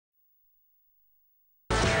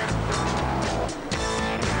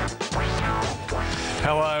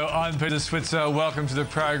Hello, I'm Peter Switzer. Welcome to the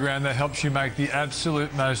program that helps you make the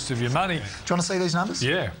absolute most of your money. Do you want to see these numbers?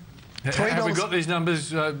 Yeah. Have we got these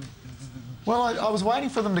numbers? Well, I was waiting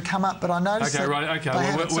for them to come up, but I noticed okay, right, okay.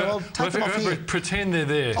 I'll take them off here. Pretend they're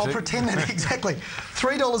there. I'll pretend they're there, exactly.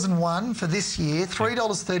 $3.01 for this year,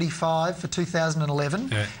 $3.35 for 2011,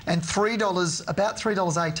 yeah. and about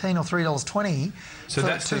 $3.18 or $3.20 so for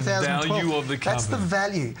that's 2012. The value of the company. That's the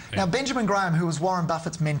value. Yeah. Now, Benjamin Graham, who was Warren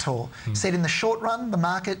Buffett's mentor, said in the short run, the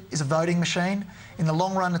market is a voting machine. In the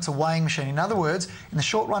long run, it's a weighing machine. In other words, in the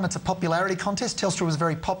short run, it's a popularity contest. Telstra was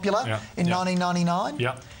very popular in 1999.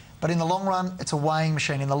 Yeah. But in the long run, it's a weighing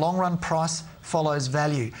machine. In the long run, price follows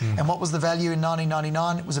value. And what was the value in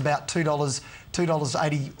 1999? It was about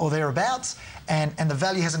 $2.80 or thereabouts. And the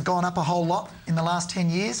value hasn't gone up a whole lot in the last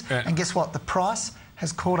 10 years. Yeah. And guess what? The price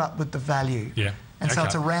has caught up with the value. Yeah. And so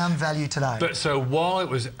it's around value today. But so while it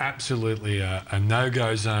was absolutely a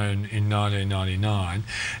no-go zone in 1999,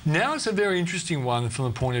 now it's a very interesting one from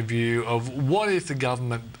the point of view of what if the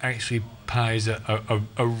government actually pays a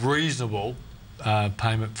reasonable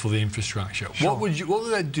payment for the infrastructure. Sure. What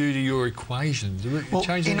would that do to your equation? Do it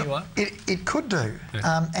change in any way? It could do,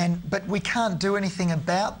 but we can't do anything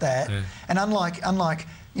about that. Yeah. And unlike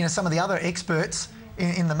some of the other experts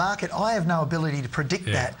in the market, I have no ability to predict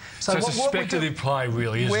that. So it's a speculative play,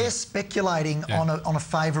 really, isn't it? We're speculating on a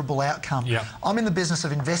favourable outcome. Yeah. I'm in the business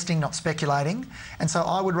of investing, not speculating, and so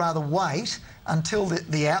I would rather wait until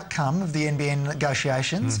the outcome of the NBN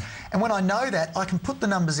negotiations. And when I know that, I can put the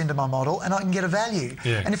numbers into my model and I can get a value.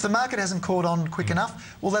 Yeah. And if the market hasn't caught on quick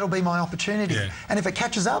enough, well, that'll be my opportunity. Yeah. And if it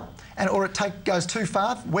catches up or it goes too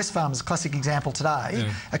far, Westfarm is a classic example today,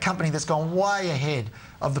 a company that's gone way ahead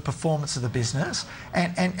of the performance of the business,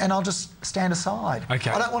 and I'll just stand aside.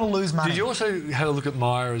 Okay. I don't want to lose money. Did you also have a look at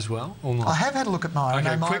Myer as well, or not? I have had a look at Myer. Okay,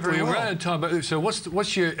 I know Myer quickly, very well. we're out of time, but so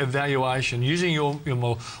what's your evaluation, using your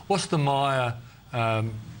model, what's the Myer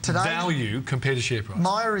value compared to share price?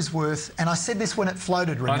 Myer is worth, and I said this when it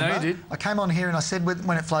floated, remember? I know you did. I came on here and I said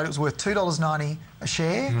when it floated it was worth $2.90 a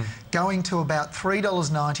share, going to about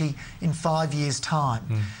 $3.90 in 5 years' time.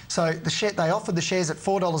 So they offered the shares at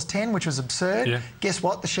 $4.10, which was absurd. Yeah. Guess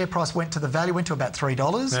what? The share price went to the value, went to about $3,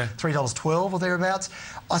 $3.12 or thereabouts.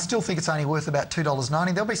 I still think it's only worth about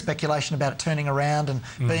 $2.90. There'll be speculation about it turning around and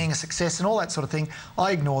being a success and all that sort of thing.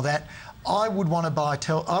 I ignore that. I would want to buy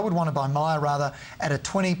Myer rather at a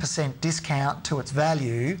 20% discount to its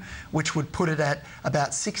value, which would put it at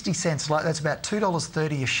about 60 cents. That's about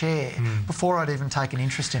 $2.30 a share before I'd even take an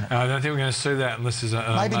interest in it. I don't think we're going to see that unless there's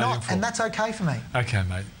a maybe not, and that's okay for me. Okay,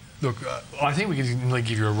 mate. Look, I think we can really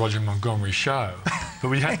give you a Roger Montgomery show, but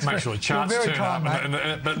we have to make sure the charts turn up.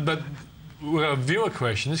 But we've got a viewer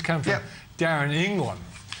question. This came from Darren England,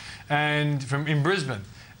 and in Brisbane.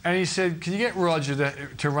 And he said, can you get Roger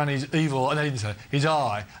to run his his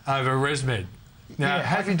eye over Resmed? Now,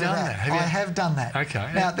 have you done that? I have done that. Okay.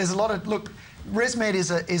 Now, there's a lot of... Look, Resmed is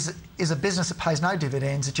a business that pays no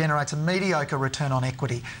dividends. It generates a mediocre return on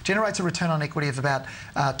equity. Generates a return on equity of about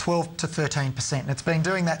 12 to 13%. And it's been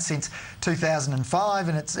doing that since 2005,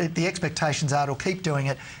 and the expectations are it'll keep doing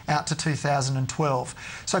it out to 2012.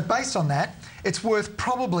 So based on that, it's worth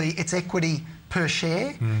probably its equity per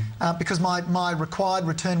share, because my required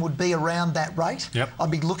return would be around that rate. Yep. I'd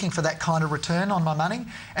be looking for that kind of return on my money.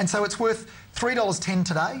 And so it's worth $3.10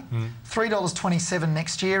 today, $3.27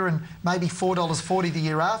 next year, and maybe $4.40 the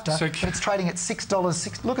year after. So but it's trading at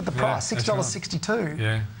 $6. Look at the price, $6.62. Right.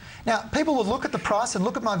 Yeah. Now, people will look at the price and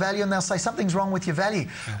look at my value and they'll say, something's wrong with your value.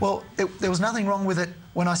 Yeah. Well, there was nothing wrong with it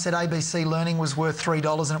when I said ABC Learning was worth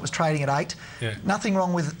 $3 and it was trading at $8. Yeah. Nothing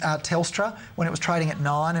wrong with Telstra when it was trading at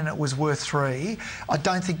 $9 and it was worth $3. I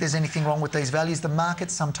don't think there's anything wrong with these values. The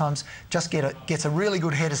market sometimes just gets a really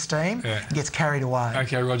good head of steam and gets carried away.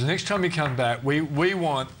 Okay, Roger, next time you come back, we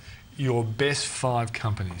want your best 5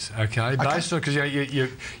 companies, okay? Based on, because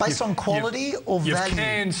based on quality or value. You've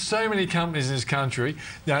canned so many companies in this country.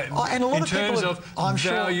 Now, and a lot in terms of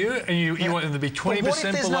value, and you want them to be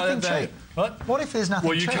 20% below that. What if there's nothing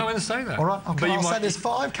cheap? Well, you come in and say that. All right, I'll say there's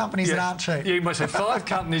 5 companies that aren't cheap. Yeah, you might say 5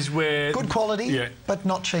 companies where... Good quality, but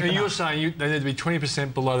not cheap enough. And you're saying they need to be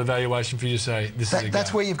 20% below the valuation for you to say this is a go.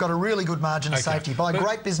 That's where you've got a really good margin of safety. Buy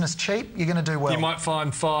great business cheap, you're going to do well. You might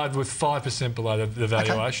find 5 with 5% below the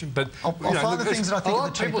valuation, but... I'll find the things that I think are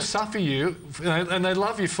the cheapest. A lot of people suffer you, and they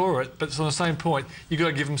love you for it, but it's on the same point, you've got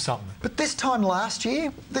to give them something. But this time last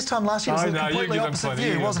year was a completely opposite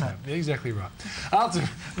view, wasn't it? You're exactly right.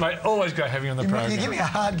 Mate, always great having you on the program. You give me a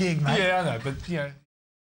hard gig, mate. Yeah, I know, but, you know...